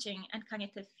neuroimaging and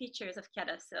cognitive features of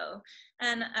CADASIL.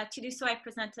 And to do so, I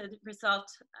presented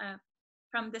results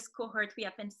from this cohort we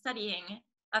have been studying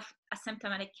of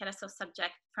asymptomatic CADASIL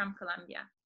subject from Colombia.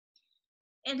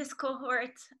 In this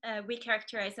cohort, we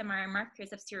characterize MRI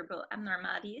markers of cerebral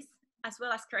abnormalities, as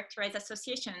well as characterize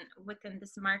association within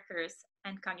these markers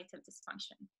and cognitive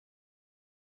dysfunction.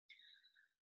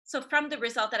 So from the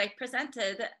result that I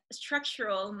presented,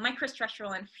 structural,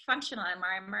 microstructural, and functional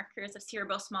MRI markers of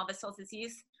cerebral small vessel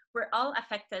disease were all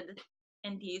affected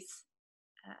in these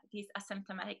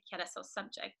asymptomatic CADASIL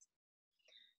subjects.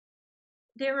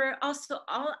 They were also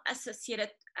all associated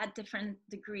at different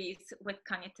degrees with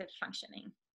cognitive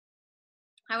functioning.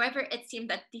 However, it seemed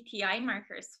that DTI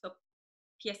markers, so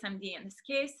PSMD in this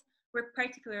case, were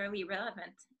particularly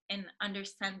relevant in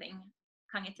understanding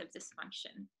cognitive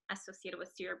dysfunction associated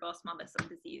with cerebral small vessel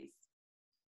disease.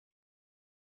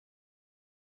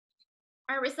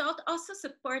 Our results also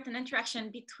support an interaction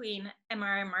between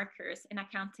MRI markers in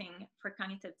accounting for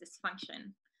cognitive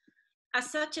dysfunction. As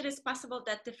such, it is possible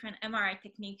that different MRI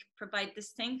techniques provide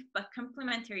distinct but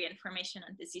complementary information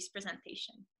on disease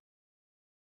presentation.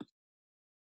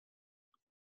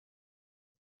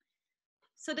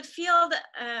 So the field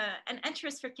and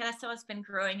interest for CADASIL has been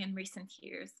growing in recent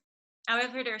years.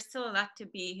 However, there's still a lot to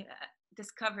be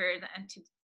discovered and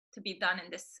to be done in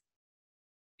this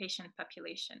patient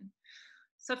population.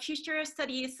 So future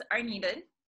studies are needed.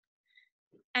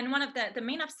 And one of the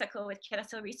main obstacles with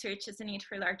CADASIL research is the need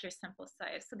for larger sample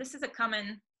size. So this is a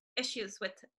common issue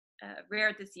with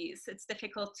rare disease. It's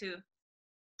difficult to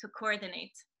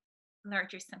coordinate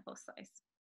larger sample size.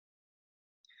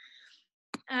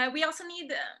 We also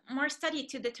need more study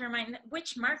to determine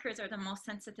which markers are the most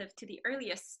sensitive to the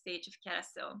earliest stage of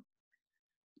CADASIL,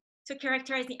 to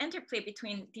characterize the interplay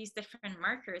between these different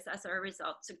markers as our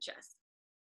results suggest,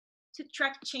 to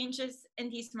track changes in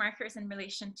these markers in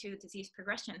relation to disease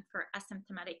progression for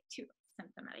asymptomatic to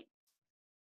symptomatic.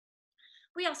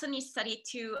 We also need study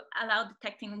to allow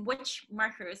detecting which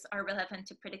markers are relevant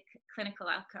to predict clinical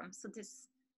outcomes. So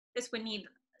this would need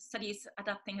studies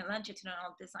adopting a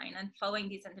longitudinal design and following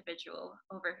these individuals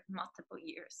over multiple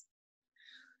years.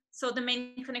 So the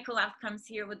main clinical outcomes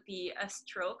here would be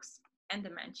strokes and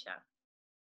dementia.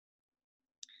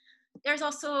 There's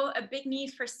also a big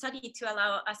need for study to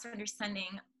allow us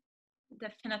understanding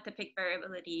the phenotypic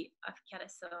variability of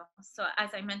CADASIL. So as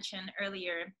I mentioned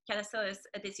earlier, CADASIL is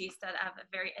a disease that have a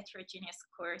very heterogeneous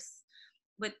course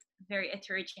with very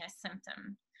heterogeneous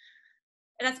symptoms.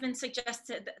 It has been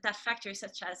suggested that factors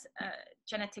such as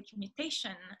genetic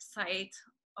mutation site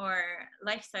or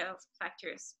lifestyle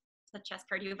factors such as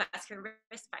cardiovascular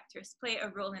risk factors play a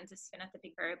role in this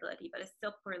phenotypic variability, but it's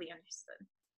still poorly understood.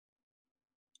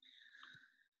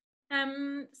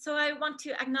 So I want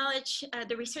to acknowledge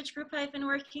the research group I've been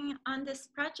working on this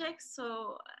project.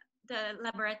 So the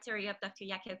laboratory of Dr.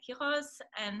 Yakel Quiroz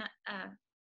and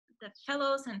the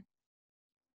fellows and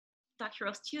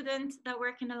doctoral students that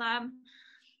work in the lab.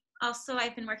 Also,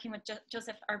 I've been working with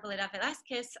Joseph Arboleda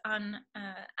Velasquez on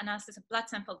analysis of blood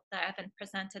samples that have been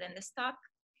presented in this talk.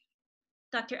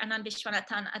 Dr. Anand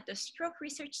Vishwanathan at the Stroke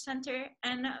Research Center,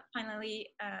 and finally,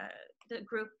 the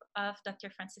group of Dr.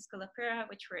 Francisco Lapera,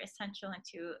 which were essential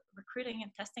into recruiting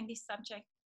and testing these subjects.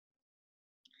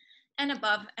 And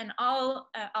above, and all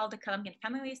the Colombian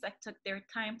families that took their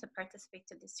time to participate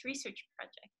to this research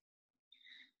project.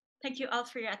 Thank you all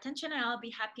for your attention, and I'll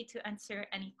be happy to answer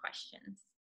any questions.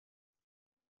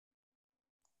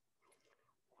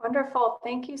 Wonderful.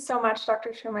 Thank you so much,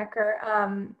 Dr. Schumacher.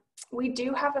 We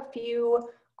do have a few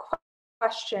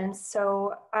questions,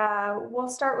 so we'll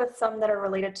start with some that are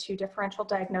related to differential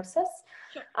diagnosis.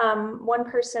 Sure. One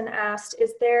person asked,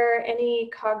 is there any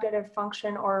cognitive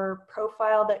function or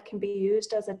profile that can be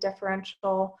used as a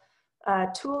differential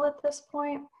tool at this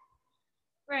point?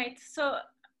 Right, so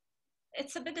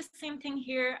it's a bit the same thing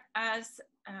here as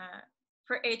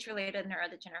for age-related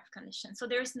neurodegenerative conditions. So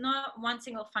there's not one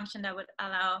single function that would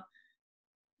allow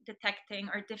detecting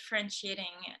or differentiating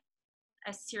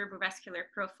a cerebrovascular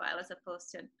profile as opposed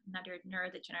to another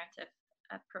neurodegenerative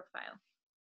profile.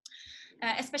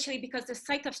 Especially because the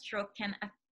site of stroke can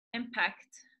impact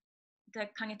the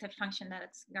cognitive function that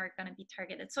it's going to be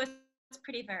targeted. So it's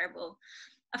pretty variable.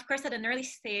 Of course, at an early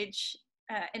stage,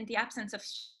 in the absence of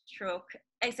stroke,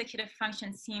 executive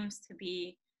function seems to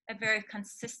be a very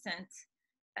consistent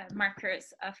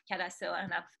markers of CADASIL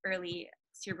and of early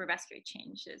cerebrovascular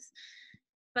changes.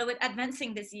 But with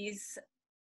advancing disease,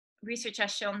 research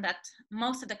has shown that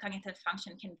most of the cognitive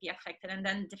function can be affected, and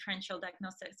then differential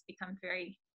diagnosis become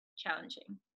very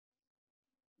challenging.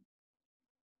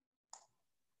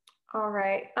 All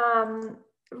right.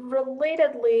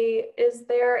 Relatedly, is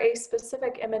there a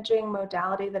specific imaging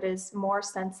modality that is more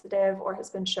sensitive or has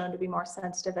been shown to be more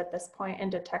sensitive at this point in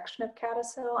detection of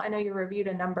CADASIL? I know you reviewed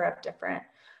a number of different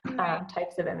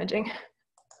types of imaging.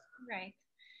 Right.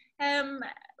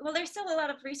 Well, there's still a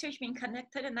lot of research being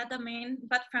conducted in that domain,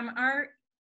 but from our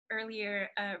earlier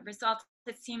results,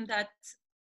 it seemed that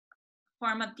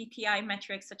form of DTI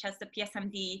metrics, such as the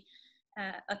PSMD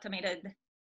automated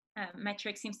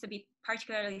metric, seems to be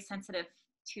particularly sensitive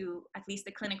to at least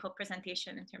the clinical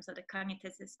presentation in terms of the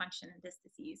cognitive dysfunction in this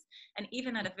disease, and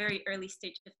even at a very early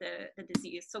stage of the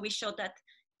disease. So we showed that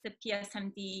the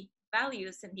PSMD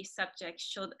values in these subjects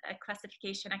showed a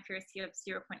classification accuracy of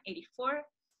 0.84,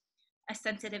 a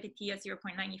sensitivity of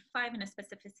 0.95, and a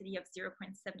specificity of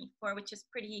 0.74, which is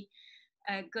pretty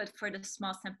good for the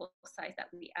small sample size that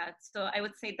we add. So I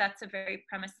would say that's a very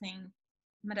promising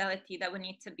modality that would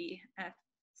need to be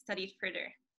studied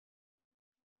further.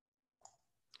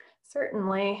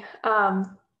 Certainly.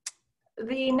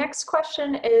 The next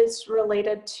question is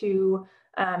related to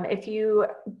if you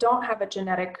don't have a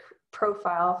genetic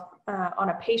profile on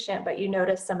a patient, but you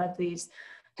notice some of these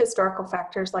historical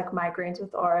factors like migraines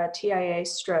with aura, TIA,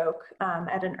 stroke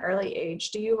at an early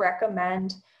age, do you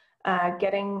recommend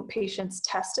getting patients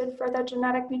tested for the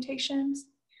genetic mutations?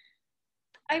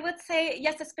 I would say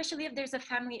yes, especially if there's a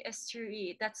family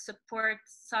history that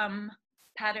supports some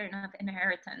pattern of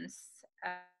inheritance.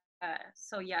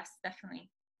 So yes,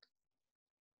 definitely.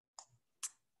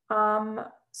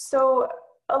 So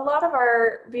a lot of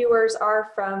our viewers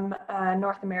are from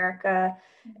North America,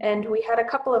 and we had a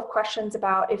couple of questions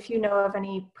about if you know of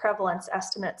any prevalence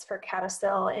estimates for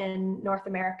CADASIL in North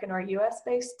American or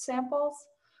US-based samples.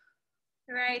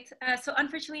 Right, so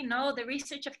unfortunately, no, the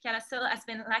research of CADASIL has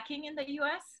been lacking in the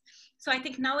US. So I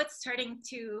think now it's starting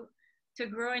to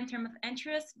grow in terms of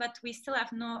interest, but we still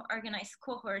have no organized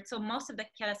cohort. So most of the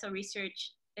CADASIL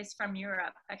research is from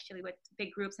Europe, actually, with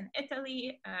big groups in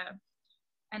Italy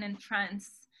and in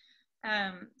France.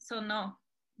 So no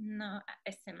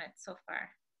estimate so far.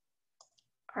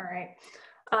 All right.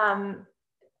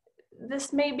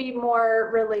 This may be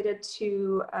more related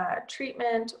to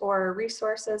treatment or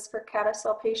resources for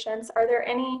CADASIL patients. Are there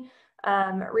any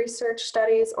research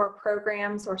studies or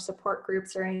programs or support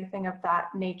groups or anything of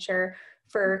that nature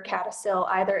for CADASIL,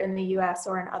 either in the US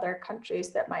or in other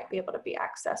countries, that might be able to be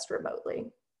accessed remotely?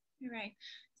 Right.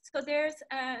 So there's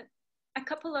a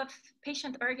couple of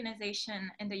patient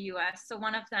organizations in the US. So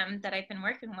one of them that I've been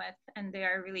working with, and they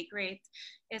are really great,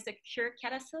 is the Cure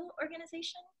CADASIL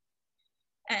organization.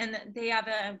 And they have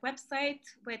a website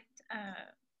with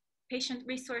patient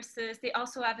resources. They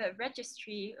also have a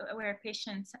registry where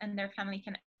patients and their family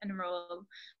can enroll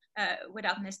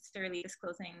without necessarily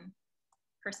disclosing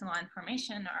personal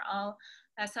information or all.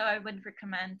 So I would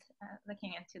recommend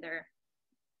looking into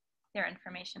their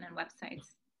information and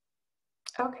websites.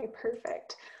 Okay,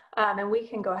 perfect. And we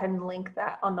can go ahead and link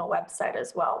that on the website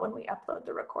as well when we upload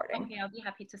the recording. Okay, I'll be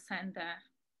happy to send the.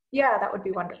 Yeah, that would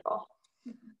be wonderful.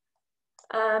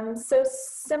 Mhm. So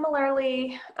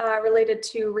similarly, related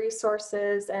to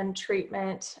resources and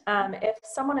treatment, if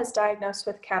someone is diagnosed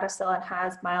with CADASIL and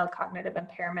has mild cognitive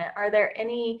impairment, are there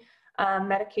any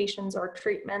medications or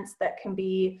treatments that can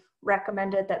be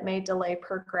recommended that may delay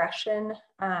progression,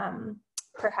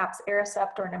 perhaps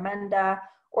Aricept or Namenda,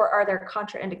 or are there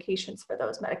contraindications for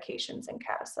those medications in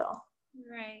CADASIL?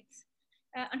 Right.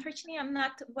 Unfortunately, I'm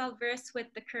not well versed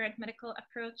with the current medical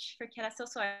approach for CADASIL,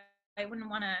 so I wouldn't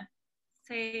want to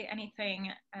say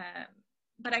anything.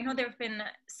 But I know there have been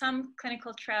some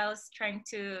clinical trials trying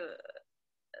to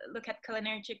look at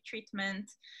cholinergic treatment.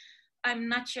 I'm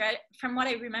not sure. From what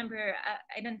I remember,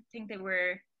 I don't think they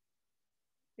were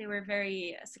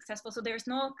very successful. So there's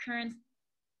no current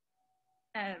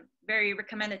very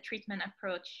recommended treatment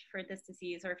approach for this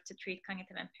disease or to treat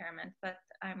cognitive impairment. But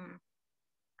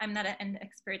I'm not an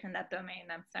expert in that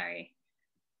domain. I'm sorry.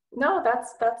 No,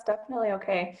 that's definitely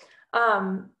okay.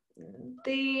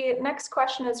 The next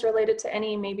question is related to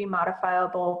any maybe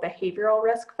modifiable behavioral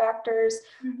risk factors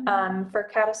for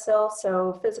CADASIL,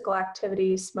 so physical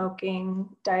activity,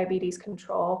 smoking, diabetes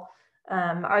control.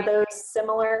 Are those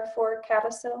similar for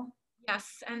CADASIL?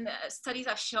 Yes, and studies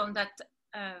have shown that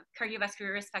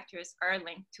cardiovascular risk factors are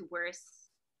linked to worse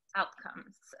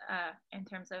outcomes in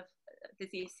terms of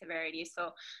disease severity.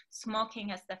 So smoking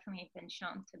has definitely been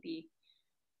shown to be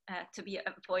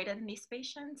avoided in these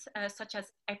patients, such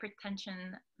as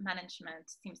hypertension management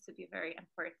seems to be very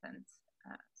important.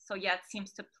 So yeah, it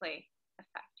seems to play a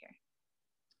factor.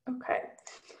 Okay.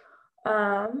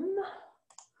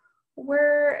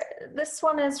 This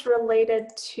one is related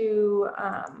to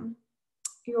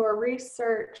your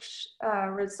research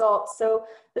results. So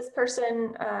this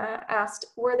person asked,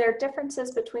 were there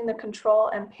differences between the control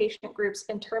and patient groups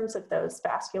in terms of those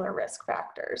vascular risk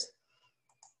factors?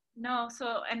 No,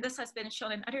 so, and this has been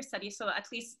shown in other studies. So at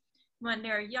least when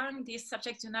they're young, these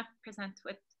subjects do not present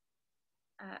with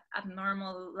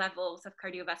abnormal levels of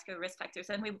cardiovascular risk factors.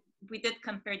 And we did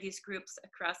compare these groups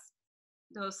across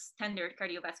those standard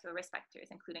cardiovascular risk factors,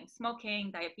 including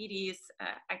smoking, diabetes,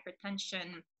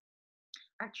 hypertension,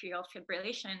 arterial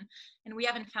fibrillation, and we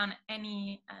haven't found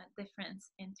any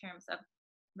difference in terms of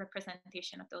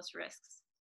representation of those risks.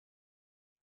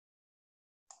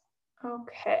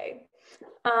 Okay,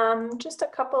 just a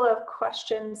couple of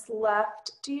questions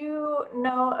left. Do you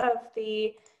know of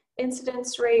the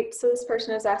incidence rate? So this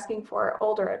person is asking for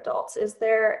older adults. Is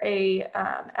there a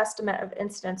estimate of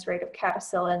incidence rate of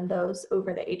CADASIL in those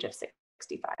over the age of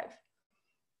 65?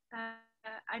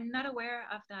 I'm not aware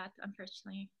of that,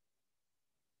 unfortunately.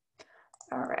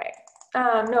 All right.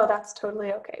 No, that's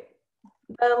totally okay.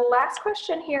 The last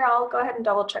question here, I'll go ahead and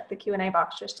double check the Q&A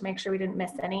box just to make sure we didn't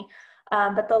miss any.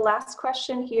 But the last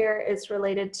question here is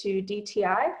related to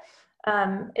DTI.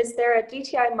 Is there a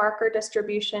DTI marker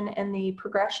distribution in the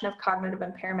progression of cognitive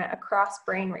impairment across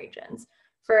brain regions?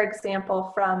 For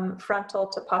example, from frontal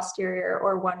to posterior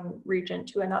or one region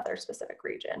to another specific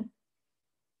region?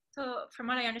 So from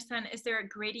what I understand, is there a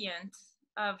gradient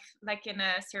of, like in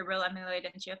a cerebral amyloid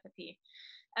angiopathy?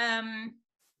 I'm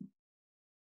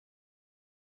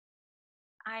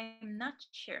not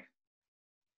sure.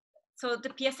 So the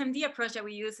PSMD approach that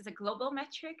we use is a global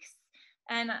metrics,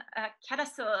 and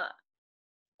CADASIL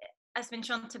has been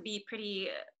shown to be pretty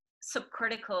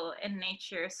subcortical in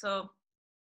nature. So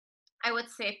I would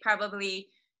say probably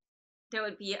there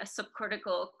would be a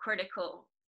subcortical cortical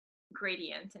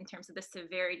gradient in terms of the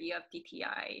severity of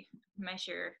DTI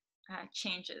measure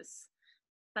changes.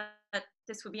 But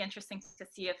this would be interesting to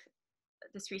see if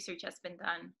this research has been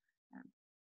done.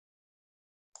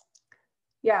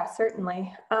 Yeah,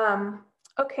 certainly.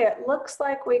 Okay, it looks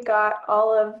like we got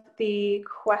all of the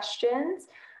questions.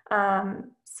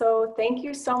 So thank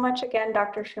you so much again,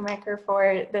 Dr. Shoemaker,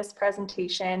 for this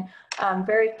presentation.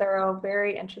 Very thorough,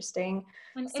 very interesting.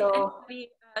 And so, if anybody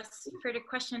has further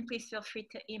question, please feel free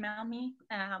to email me.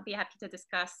 I'll be happy to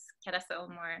discuss CADASIL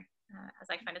more, as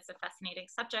I find it's a fascinating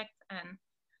subject and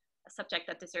a subject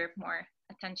that deserves more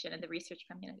attention in the research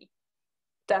community.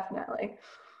 Definitely.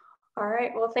 All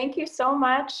right, well, thank you so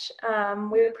much.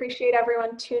 We appreciate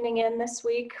everyone tuning in this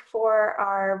week for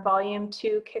our Volume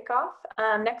 2 kickoff.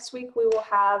 Next week, we will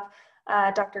have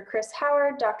Dr. Chris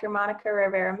Howard, Dr. Monica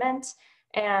Rivera-Mint,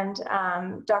 and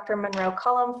Dr. Monroe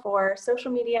Cullum for social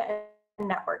media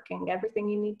and networking, everything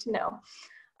you need to know.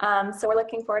 So we're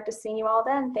looking forward to seeing you all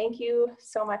then. Thank you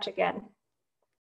so much again.